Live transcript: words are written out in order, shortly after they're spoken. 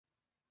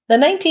The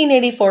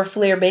 1984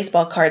 Fleer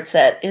baseball card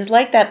set is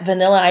like that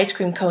vanilla ice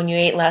cream cone you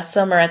ate last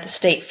summer at the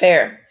state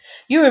fair.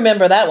 You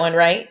remember that one,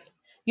 right?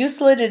 You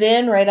slid it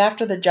in right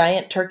after the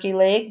giant turkey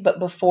leg, but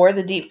before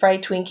the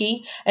deep-fried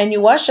Twinkie, and you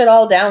washed it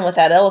all down with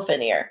that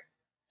elephant ear.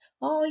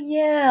 Oh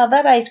yeah,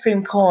 that ice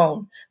cream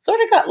cone.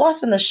 Sort of got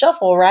lost in the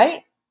shuffle,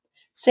 right?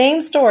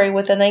 Same story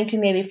with the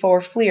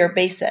 1984 Fleer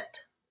base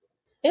set.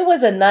 It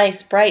was a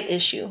nice, bright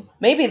issue,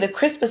 maybe the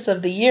crispest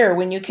of the year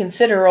when you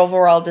consider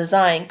overall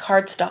design,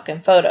 cardstock,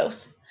 and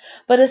photos.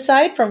 But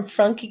aside from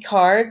funky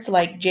cards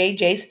like Jay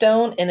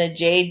Johnstone in a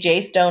Jay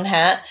Johnstone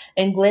hat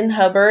and Glenn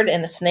Hubbard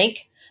in a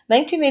snake,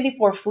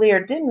 1984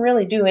 Fleer didn't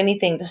really do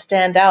anything to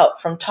stand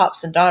out from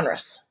Topps and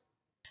Donruss.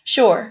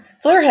 Sure,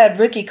 Fleer had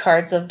rookie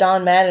cards of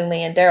Don Mattingly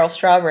and Darryl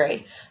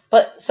Strawberry,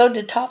 but so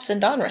did Topps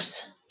and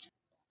Donruss.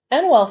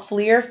 And while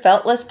Fleer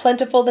felt less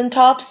plentiful than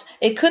Topps,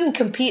 it couldn't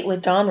compete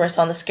with Donruss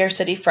on the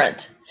scarcity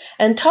front.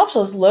 And Topps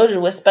was loaded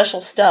with special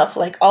stuff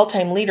like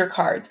all-time leader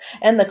cards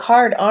and the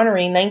card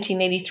honoring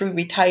 1983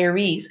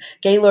 retirees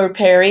Gaylord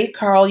Perry,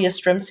 Carl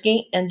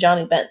Yastrzemski, and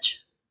Johnny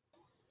Bench.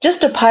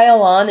 Just to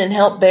pile on and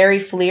help bury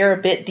Fleer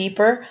a bit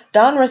deeper,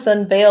 Donruss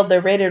unveiled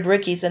their rated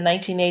rookies in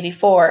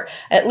 1984,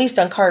 at least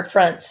on card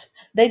fronts.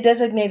 They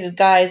designated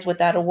guys with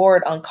that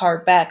award on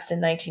card backs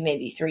in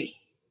 1983.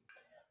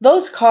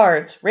 Those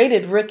cards,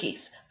 rated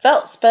rookies,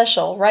 felt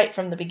special right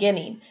from the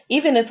beginning,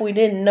 even if we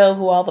didn't know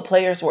who all the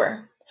players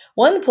were.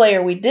 One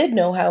player we did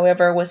know,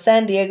 however, was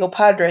San Diego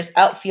Padres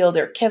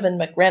outfielder Kevin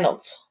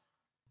McReynolds.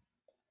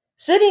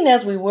 Sitting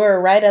as we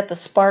were right at the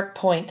spark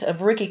point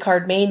of rookie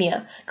card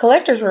mania,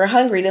 collectors were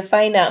hungry to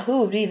find out who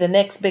would be the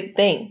next big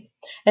thing,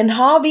 and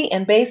hobby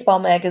and baseball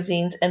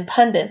magazines and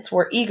pundits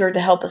were eager to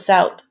help us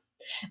out.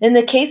 In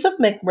the case of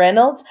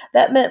McReynolds,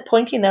 that meant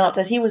pointing out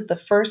that he was the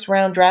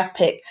first-round draft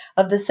pick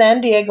of the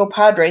San Diego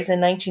Padres in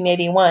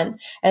 1981,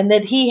 and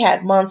that he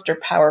had monster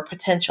power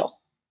potential.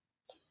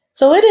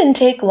 So it didn't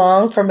take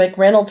long for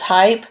McReynolds'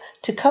 hype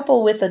to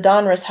couple with the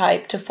Donruss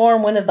hype to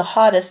form one of the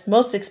hottest,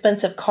 most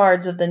expensive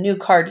cards of the new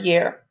card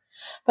year.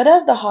 But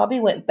as the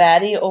hobby went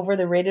batty over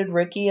the rated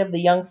rookie of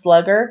the young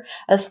slugger,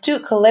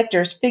 astute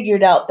collectors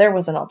figured out there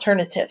was an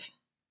alternative.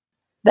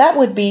 That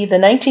would be the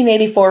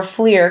 1984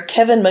 Fleer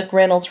Kevin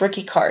McReynolds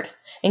rookie card,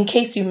 in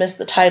case you missed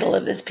the title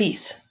of this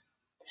piece.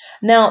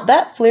 Now,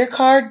 that Fleer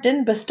card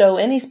didn't bestow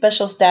any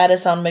special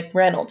status on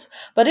McReynolds,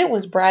 but it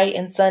was bright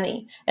and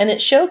sunny, and it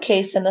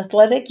showcased an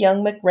athletic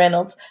young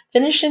McReynolds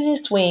finishing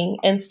his swing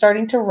and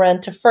starting to run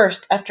to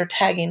first after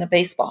tagging a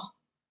baseball.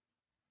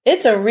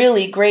 It's a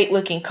really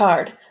great-looking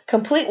card,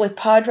 complete with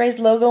Padres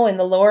logo in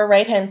the lower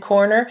right-hand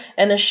corner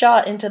and a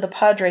shot into the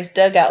Padres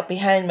dugout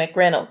behind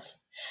McReynolds.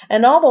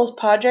 And all those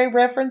Padre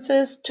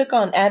references took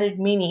on added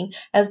meaning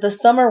as the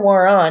summer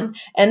wore on,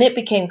 and it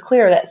became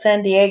clear that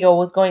San Diego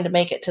was going to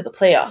make it to the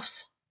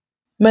playoffs.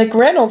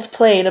 McReynolds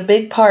played a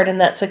big part in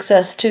that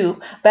success too,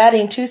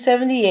 batting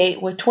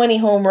 .278 with 20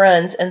 home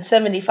runs and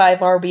 75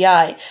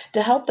 RBI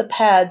to help the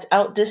Pads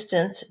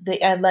outdistance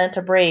the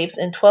Atlanta Braves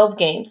in 12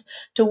 games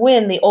to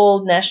win the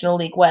old National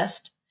League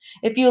West.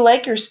 If you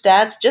like your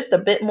stats just a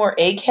bit more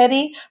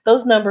eggheady,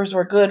 those numbers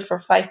were good for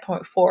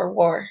 5.4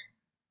 WAR.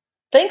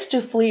 Thanks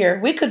to Fleer,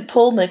 we could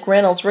pull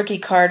McReynolds' rookie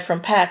card from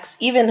packs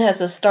even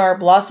as a star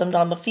blossomed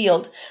on the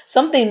field,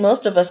 something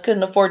most of us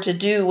couldn't afford to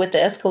do with the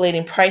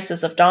escalating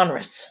prices of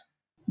Donruss.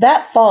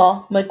 That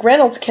fall,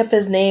 McReynolds kept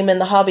his name in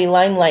the hobby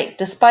limelight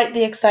despite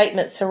the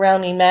excitement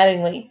surrounding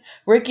Mattingly,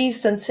 rookie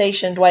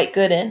sensation Dwight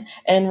Gooden,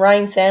 and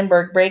Ryne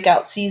Sandberg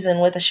breakout season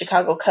with the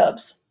Chicago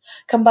Cubs.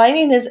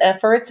 Combining his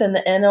efforts in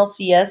the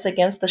NLCS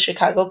against the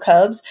Chicago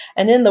Cubs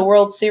and in the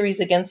World Series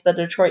against the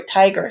Detroit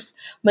Tigers,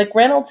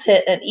 McReynolds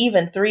hit an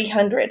even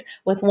 .300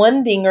 with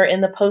one dinger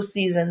in the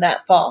postseason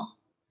that fall.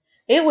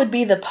 It would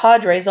be the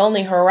Padres'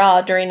 only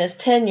hurrah during his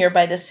tenure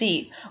by the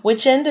seat,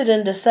 which ended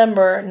in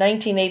December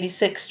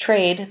 1986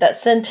 trade that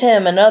sent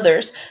him and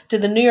others to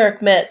the New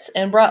York Mets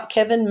and brought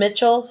Kevin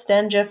Mitchell,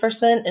 Stan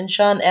Jefferson, and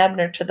Sean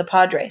Abner to the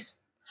Padres.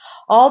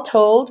 All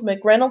told,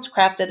 McReynolds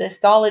crafted a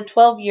solid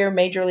 12-year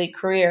Major League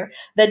career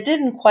that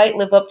didn't quite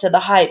live up to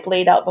the hype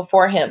laid out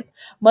before him,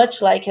 much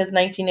like his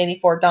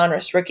 1984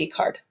 Donruss rookie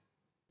card.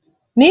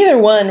 Neither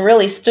one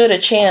really stood a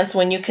chance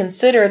when you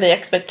consider the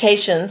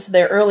expectations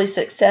their early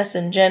success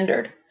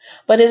engendered.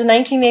 But his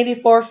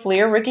 1984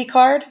 Fleer rookie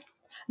card?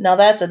 Now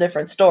that's a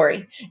different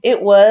story.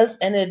 It was,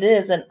 and it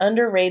is, an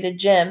underrated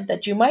gem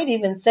that you might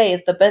even say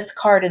is the best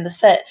card in the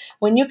set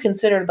when you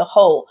consider the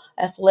whole,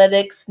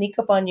 athletic,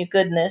 sneak-up-on-you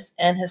goodness,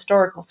 and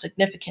historical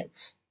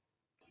significance.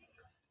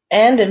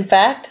 And, in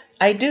fact,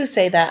 I do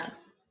say that.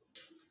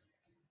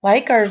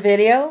 Like our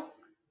video?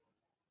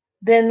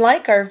 Then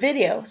like our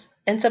videos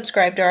and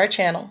subscribe to our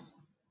channel.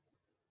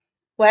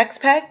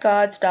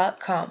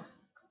 waxpackgods.com